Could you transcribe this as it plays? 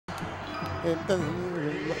It doesn't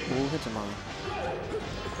really move it, man.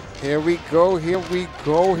 Here we go, here we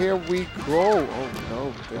go, here we go. Oh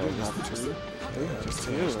no, they didn't have to. They just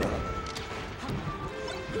changed that.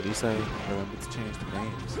 At least I remember to change the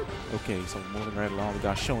names. Okay, so moving right along, we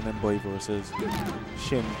got ShounenKel versus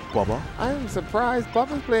Shin Bubba. I'm surprised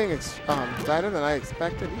Bubba's playing better than I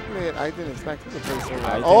expected. I didn't expect him to play so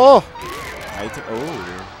well.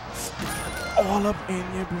 All up in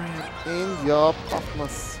your brain. In your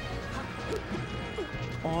puffness.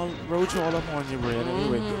 Roach all up on your brain.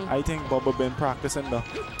 Anyway, I think Bubba been practicing the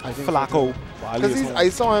Falco. Because I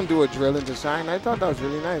saw him do a drill into Shine. I thought that was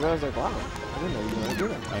really nice. I was like, wow, I didn't know you were going to do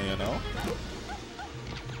that. And you know?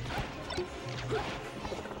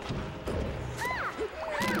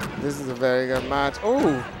 This is a very good match.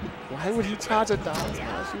 Oh, why would he charge a down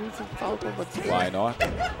smash using Falco? But why not?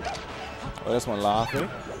 Oh, this one laughing.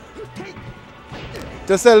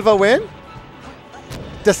 The Silver win?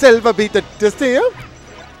 The Silver beat this team?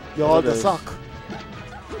 Y'all the suck.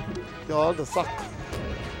 Y'all the suck.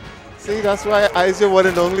 See, that's why I's your one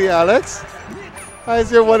and only, Alex.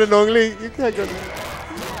 I's your one and only. You can't go.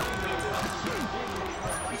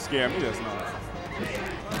 You scare me, that's not.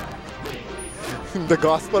 The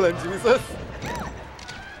gospel and Jesus.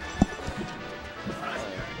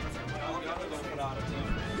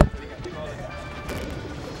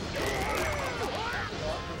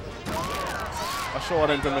 A short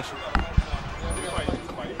intermission.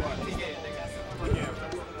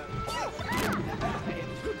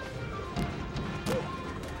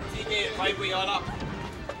 Fight we all up.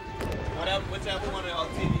 Whichever one of our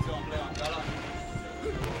TV's gonna play on. Y'all up.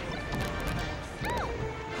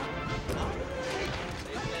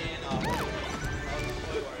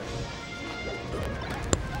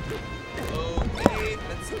 Okay,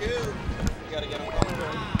 let's go. We gotta get them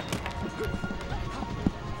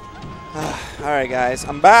Alright guys,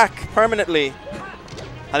 I'm back permanently.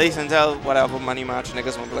 At least until whatever money match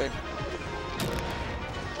niggas wanna play.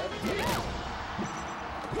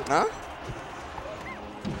 Huh?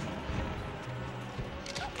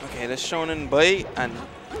 Okay, that's ShounenKel and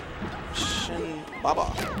Shin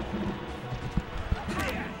Bubba.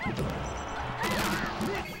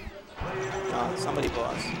 Oh, somebody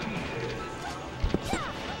boss.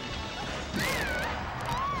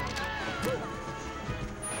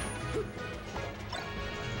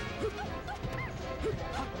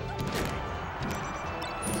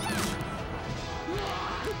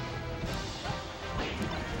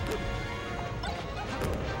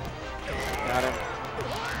 Got him.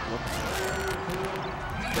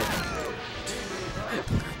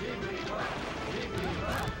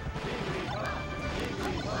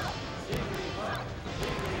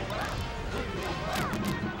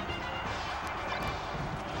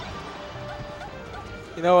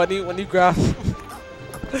 You know, when you grab,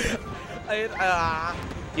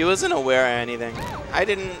 You wasn't aware of anything. I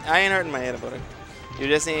ain't hurting my head about it. You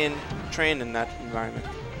just ain't trained in that environment.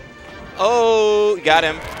 Oh, got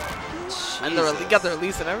him. and you got the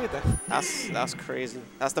release and everything. That's crazy.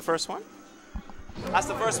 That's the first one? That's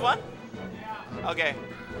the first one? Okay.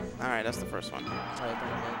 Alright, that's the first one.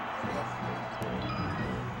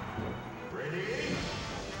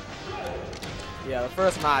 Yeah, the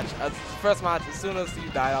first match. As soon as you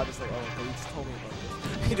died, I was just like, oh, he just told me about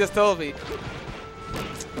this. He just told me.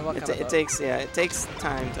 It takes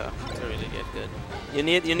time to really get good.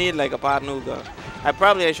 You need like a partner who go.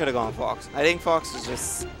 I should have gone Fox. I think Fox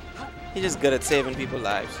is he's just good at saving people's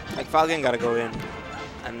lives. Like Falcon gotta go in,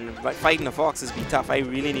 and fighting the Foxes be tough. I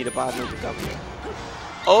really need a partner who can come.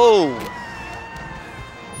 Oh,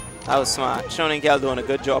 that was smart. ShounenKel doing a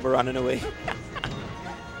good job of running away.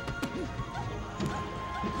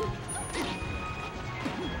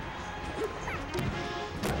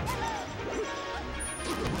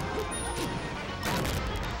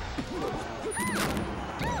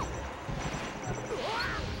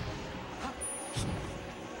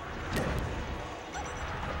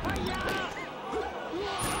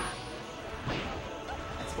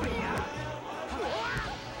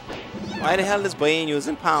 Why the hell is Bain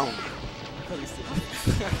using pound?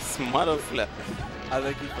 Smother flip. I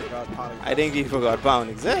think he forgot pound. I think he forgot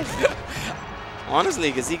pound exists. Honestly,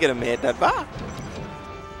 because he could have made that bar.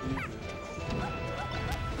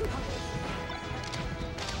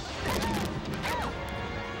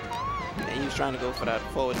 And he was trying to go for that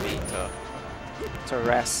forward beat to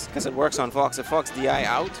rest, because it works on Fox. If Fox DI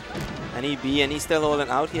out and he B and he's still holding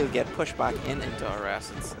out, he'll get pushed back into a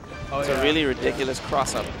rest. It's a really ridiculous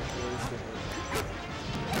cross-up.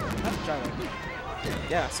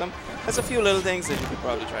 Yeah, there's a few little things that you could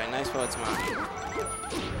probably try. Nice forward smash.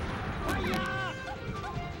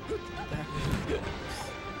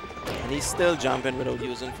 And And he's still jumping without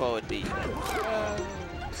using forward B.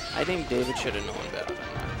 I think David should have known better than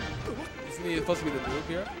that. Isn't he supposed to be the noob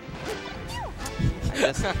here?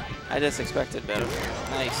 I just expected better.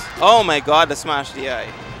 Nice. Oh my god, the smash DI.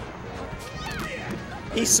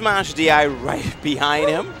 He smashed DI right behind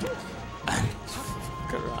him. That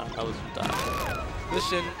was dumb. This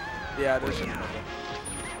Shin, yeah, this Shin.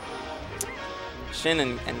 Shin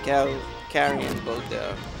and Kel carrying both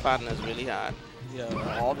their partners really hard. Yeah,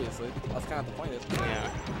 obviously. That's kind of the point, isn't it?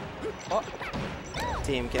 Yeah. Oh.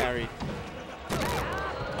 Team carried.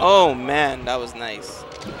 Oh man, that was nice.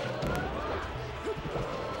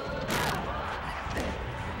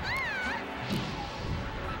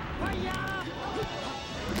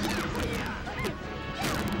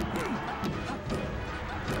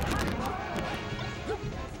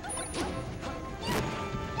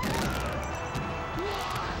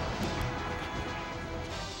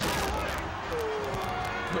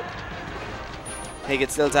 He could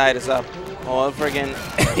still tie this up. Oh, friggin'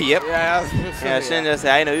 yep. Yeah, Shin just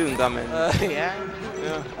said, I know you can come in. yeah.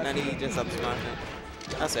 And then he just up smashed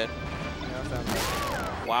it. That's it.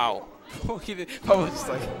 Yeah, wow. he did. I was just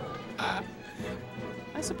like,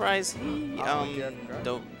 I'm surprised he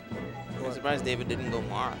don't. I'm surprised David didn't go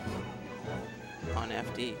Marth on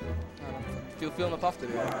FD. Still feeling tough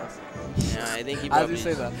today, I guess. Yeah, I think he As probably. you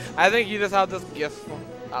say that, I think he just had this gift from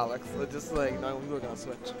Alex. Just like knowing we were gonna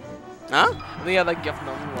switch. Huh? I think he had like gift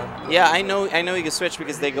knowing we were. Yeah, I know he can switch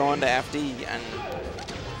because they go on to FD and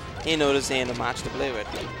he noticed he ain't a match to play with.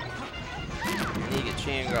 And he can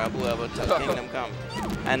chain grab whoever till Kingdom Come.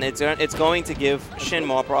 And it's going to give Shin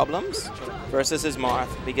more problems versus his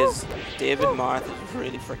Marth because David Marth is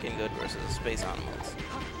really freaking good versus space animals.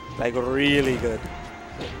 Like really good.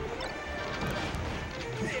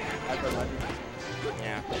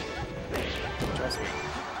 Yeah. Trust me.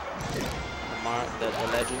 The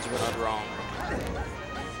legends were not wrong.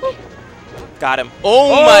 Got him. Oh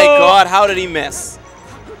my god, how did he miss?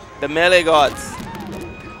 The melee gods.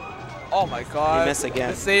 Oh my god. He missed again.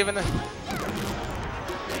 He's saving it.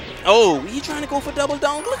 Oh, he trying to go for double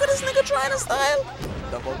dunk. Look at this nigga trying to style.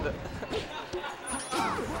 Double dunk.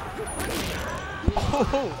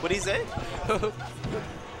 What'd he say?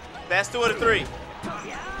 Best 2 out of 3.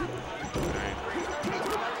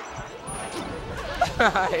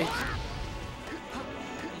 Alright.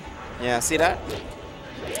 Yeah, see that?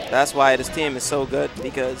 That's why this team is so good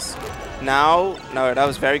because now, no, that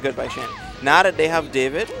was very good by Shin. Now that they have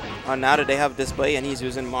David, or now that they have this boy and he's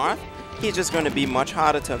using Marth, he's just going to be much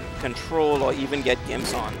harder to control or even get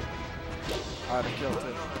gimps on. Harder to kill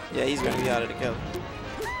too. Yeah, he's going to be harder to kill.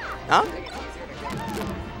 Huh?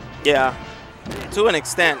 Yeah, to an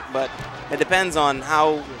extent, but it depends on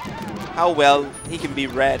how well he can be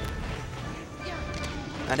read.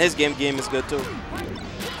 And his game is good too.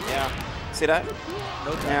 Yeah. See that?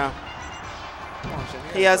 No time. Yeah.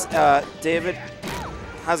 He has, David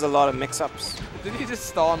has a lot of mix-ups. Did he just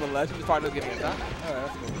stall on the ledge? His partner's getting attacked?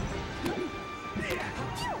 Alright, that's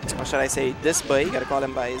cool. Or should I say this boy, you gotta call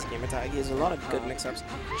him by his game attack. He has a lot of good mix-ups.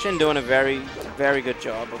 Shin doing a very, very good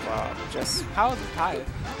job of just... How is he tired?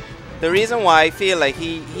 The reason why I feel like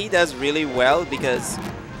he does really well because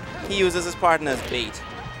he uses his partner as bait.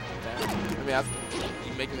 I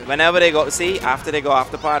mean, whenever they go, see, after they go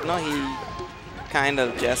after partner, he kind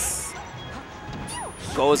of just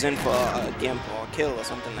goes in for a gimp or a kill or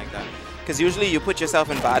something like that. Because usually you put yourself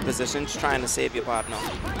in bad positions trying to save your partner.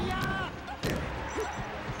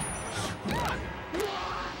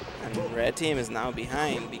 And red team is now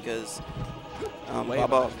behind because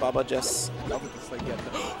Bubba just...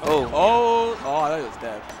 Oh, I thought he was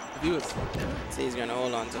dead. He was... See, he's going to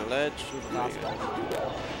hold on to the ledge. Nice.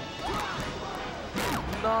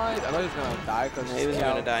 I thought he was going to die because... He was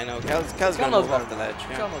going to die. No, Kel's going to move off the ledge.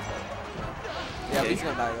 Yeah, yeah, he's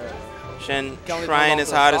going to die, right? Shin trying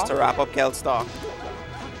his hardest to wrap up Kel's stock. So,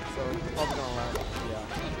 he's probably going to land.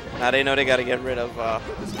 Yeah. Now they know they got to get rid of...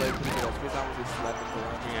 This play pretty good.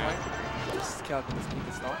 Yeah. Just Kel can just keep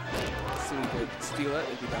the stock. So we could steal it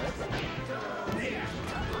if he dies.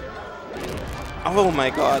 Oh my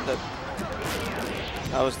god,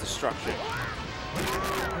 that was destruction.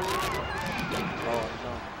 Oh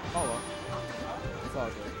no. Oh well. It's all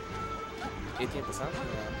good. 18%? Yeah,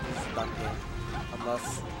 this is a done game. Unless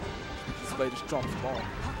this play just drops the ball.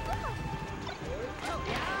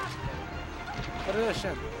 But it is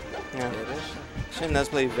Shin. Yeah. It is Shin. Shin does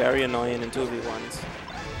play very annoying in 2v1s.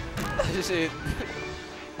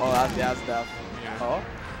 Oh, that's death. Yeah. Oh?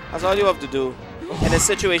 That's all you have to do. in a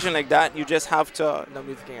situation like that, you just have to No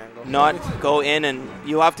music angle. not go in, and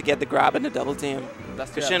you have to get the grab and the double team.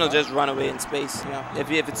 That's Because Shin will just run away in space. Yeah.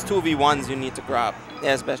 If it's 2v1s, you need to grab.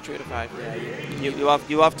 Yeah, it's best 3 to 5. Yeah,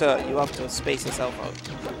 You have to space yourself out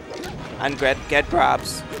and get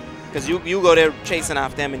grabs. Because you go there chasing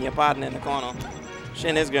after him and your partner in the corner.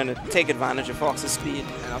 Shin is going to take advantage of Fox's speed.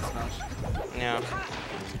 And up smash. Yeah.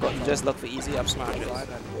 But you just look for easy up smashes.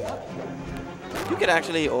 You could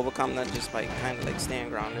actually overcome that just by kind of like staying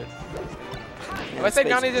grounded. If I say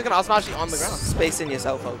grounded, he's just gonna up smash you on the ground. Spacing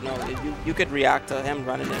yourself out. No, you could react to him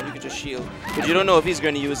running in. You could just shield. But you don't know if he's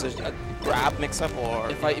going to use a grab mix-up or...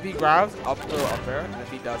 If he grabs, up throw up air, and if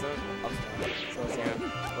he doesn't, up smash. So it's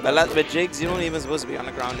But with jigs, you don't even supposed to be on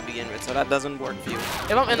the ground to begin with, so that doesn't work for you.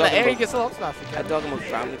 If I'm in the air, he can still up smash. I'm talking about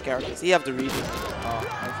grounded characters. He have to read it. Oh,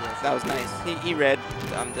 I see. That was nice. He read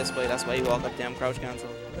this way. That's why he walked up there and crouch cancel.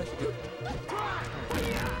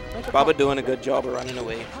 Bubba doing a good job of running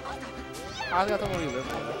away. I got the one we live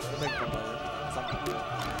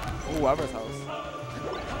in. Whoever's house.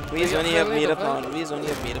 We only have meetup on. We only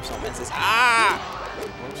have meetups on Wednesdays. Ah!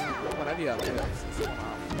 Whenever you have meetups,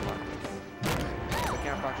 I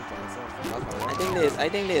can't practice on myself. I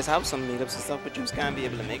think they have some meetups and stuff, but you just can't be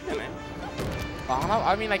able to make them, eh?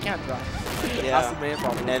 I mean, I can't drive. Yeah. That's the main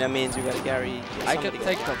problem. And then that means you gotta carry. I could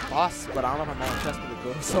take the bus, but I don't know if my mom trusts me to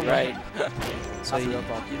go somewhere. Right. So That's the you real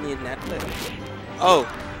problem. need Netflix. Oh.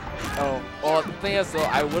 Oh, well, the thing is, though,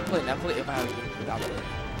 I would play Netflix if I had a game without it.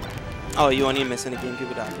 Oh, you only missing a GameCube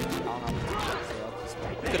without it. I don't know.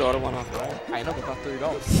 You could order one off, right? I know, but about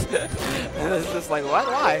 $30. And it's just like, what?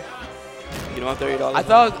 Why? You don't have $30? I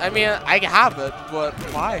thought, I mean, I can have it, but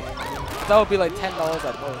why? I thought it would be like $10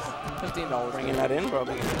 at most. $15. Bringing that in,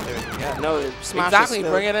 probably gonna be 30. Yeah, no, Smash exactly, is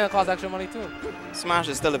still, bring it in, it costs extra money too. Smash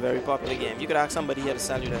is still a very popular game. You could ask somebody here to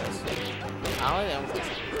sell you this. I don't think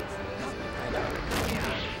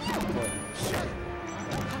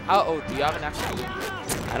oh, do you have an extra?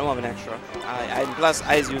 I don't have an extra. Plus,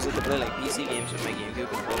 I use it to play like PC games with my GameCube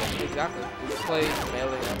controller. Exactly. You just play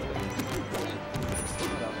Melee.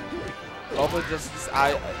 Bubba just,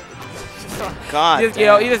 God,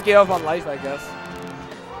 he just gave up on life, I guess.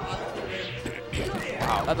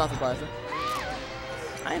 Wow, that's not surprising.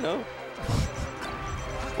 I know.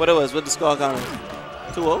 What it was? What the score count?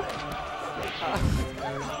 2-0.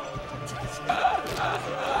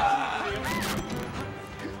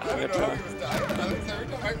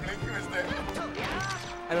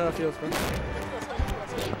 I don't know if he was good.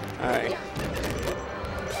 Alright.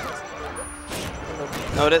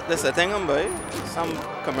 No, this is a thing on boy. Some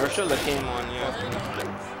commercial that came on, yeah.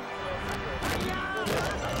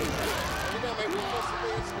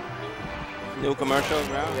 New commercials,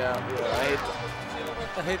 right? Yeah.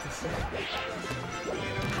 I hate this.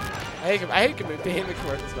 I hate behaving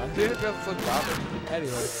commercials, man. Dude, it feels so garbage.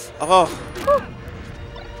 Anyway. Oh.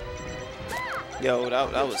 Yo,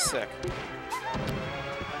 that was sick.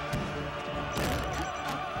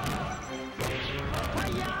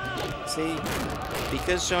 See,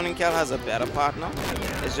 because ShounenKel has a better partner,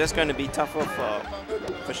 it's just going to be tougher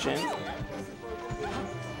for Shin.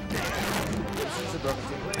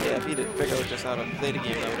 Yeah, if he did figure out just how to play the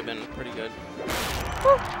game, that would have been pretty good.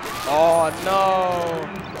 Oh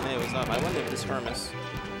no! Hey, what's up? I wonder if this Hermes.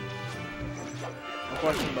 I'm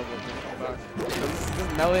questioning Bubba will come back.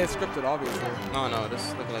 This Melee is scripted, obviously. No,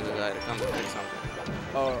 this looks like a guy that comes to fix something.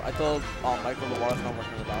 Oh, I told Michael the water's not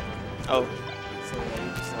working in the bathroom. Oh. So he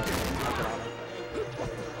just like, I'll get on it.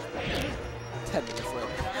 10 minutes later.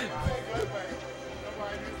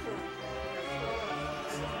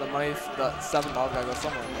 The money, the $7 guy goes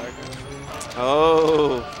somewhere in America.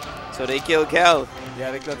 Oh. So they killed Kel.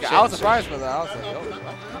 Yeah, they killed Kel. I was surprised for that. I was like, yo.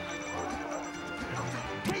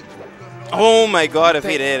 Oh my god, if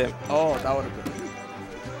he'd hit him. Oh, that would have been.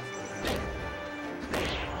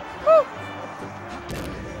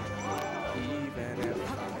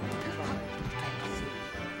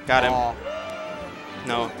 Got him. Oh.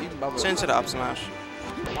 No. Shin should have up smash.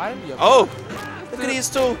 Why didn't you? Oh! Look at these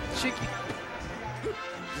two. Cheeky.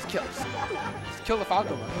 Just kill the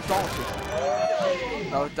Falco, man. What's wrong with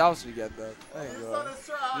you? No, that was pretty good, though. There you go.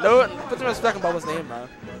 No, put some respect on Bubba's name, man.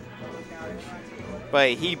 But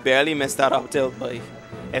he barely missed that up tilt, but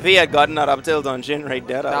if he had gotten that up tilt on Shin right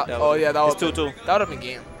there, that oh yeah, that was would 2-2. That would have been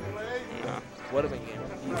game. Yeah. Would have been game.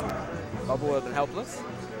 Bubba would have been helpless.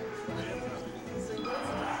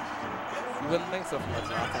 You wouldn't think so from the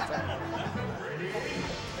outside.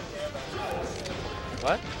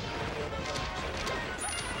 What?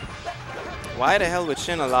 Why the hell would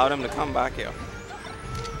Shin allow them to come back here?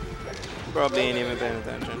 Probably ain't even paying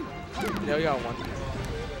attention. Yeah, we got one.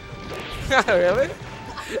 Really?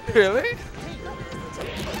 Really?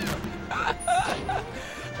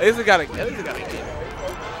 At least we got a game.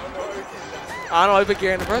 I don't know, I've been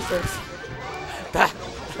gearing the first place.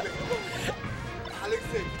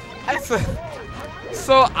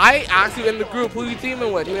 So I asked you in the group who you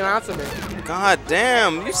teaming with. You didn't answer me. God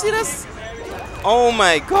damn. You see this? Oh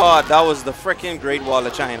my god, that was the freaking Great Wall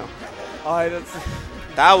of China.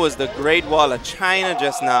 That was the Great Wall of China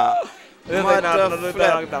just now.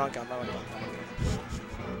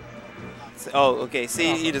 Oh, okay.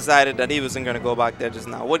 See, he decided that he wasn't going to go back there just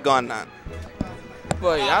now. What gone on?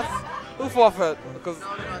 But yes. Who forfeit? Because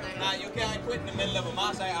Nah, you can't quit in the middle of a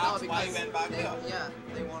match. I asked why you went back there. Yeah,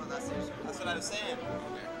 they wanted that station. That's what I was saying.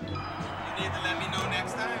 You need to let me know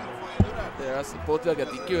next time before you do that. yeah, that's both of you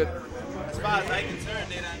get DQ'd. As far as I'm concerned,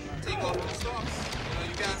 they don't take off the stops. You know,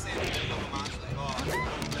 you can't say in the middle of a match like, oh,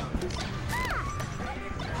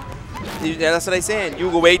 yeah, that's what I'm saying.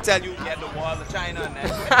 You go wait till you get the wall of China and then.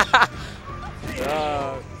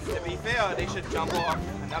 To be fair, they should jump off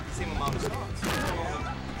and have the same amount of stops.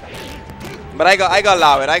 But I got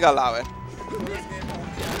allow it.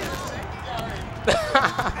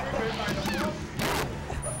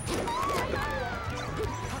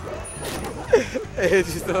 Hey,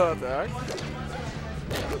 she's still out there.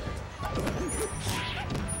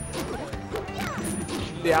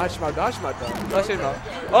 Yeah, açmadı. Taşıyma.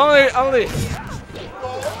 Only.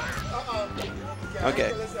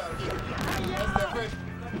 Okay.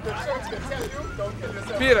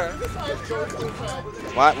 Peter.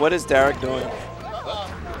 What is Derek doing?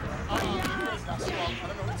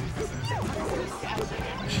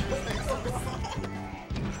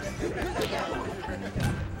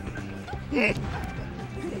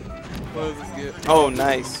 What is this good? Oh,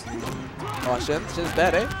 nice. Oh, Shin's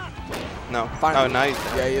dead, eh? No. Finally. Oh, nice.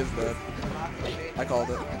 Yeah, he is dead. I called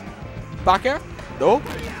it. Back here? Nope.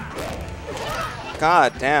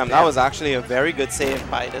 God damn, that was actually a very good save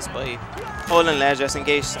by this boy. Holding ledge just in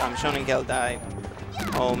case ShounenKel died.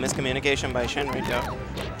 Oh, miscommunication by Shin right there.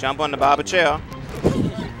 Jump on the barber chair. Cut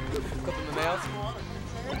him the nails.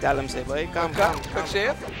 Tell him, say, boy, come. Quick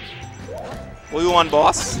shave. What you want,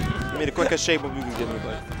 boss? Give me the quickest shape of you can give me,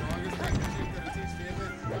 boy.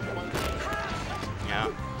 Yeah.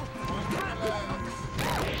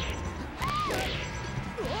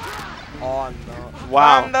 Oh no.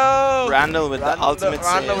 Wow. Randall with the ultimate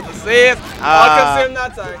save. Randall with the save. I'll consume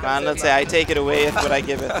that time. Randall say, I take it away if what I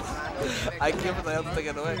give it. I give it, I have to take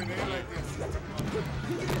it away.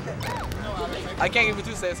 I can't give you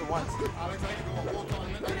two saves at once.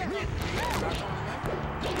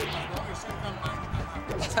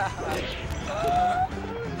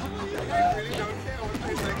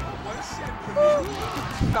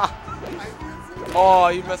 Oh,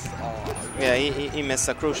 you missed. Oh. Yeah, he missed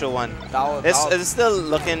a crucial one. It's still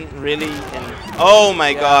looking really in. Oh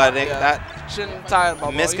my god, yeah. that Shin tired,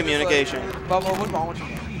 Bubba. miscommunication. Like, Bubba, what's wrong with you?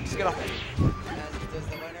 Just get off.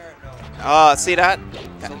 Oh, see that?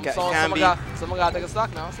 Someone got to take a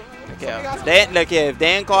stock now. Okay. If they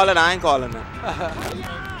ain't calling, I ain't calling them.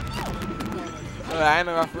 I ain't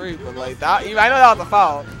a referee, but like that, I know that was a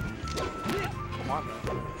foul. Come on, man.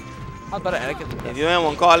 How's better etiquette than If this? you ain't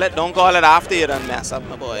want to call it, don't call it after you done mess up,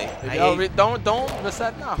 my boy. Don't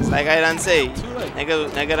reset now. It's like I done say. Too late.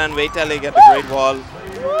 Nigga done wait till they get the great wall.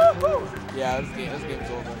 Yeah, this game's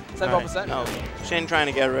over. 7%? No. Shin trying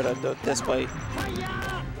to get rid of this boy.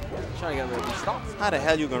 Trying to get rid of these stops. How the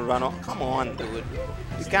hell you gonna run off? Come on, dude.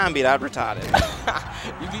 You can't be that retarded.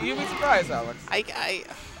 You'd be surprised, Alex. All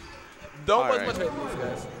Don't put right. much faith in these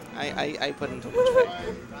guys. I put in too much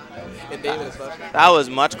faith. In David especially. That was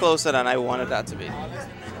much closer than I wanted that to be.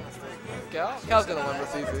 Kel's gonna win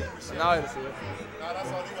this easy. Now I see it.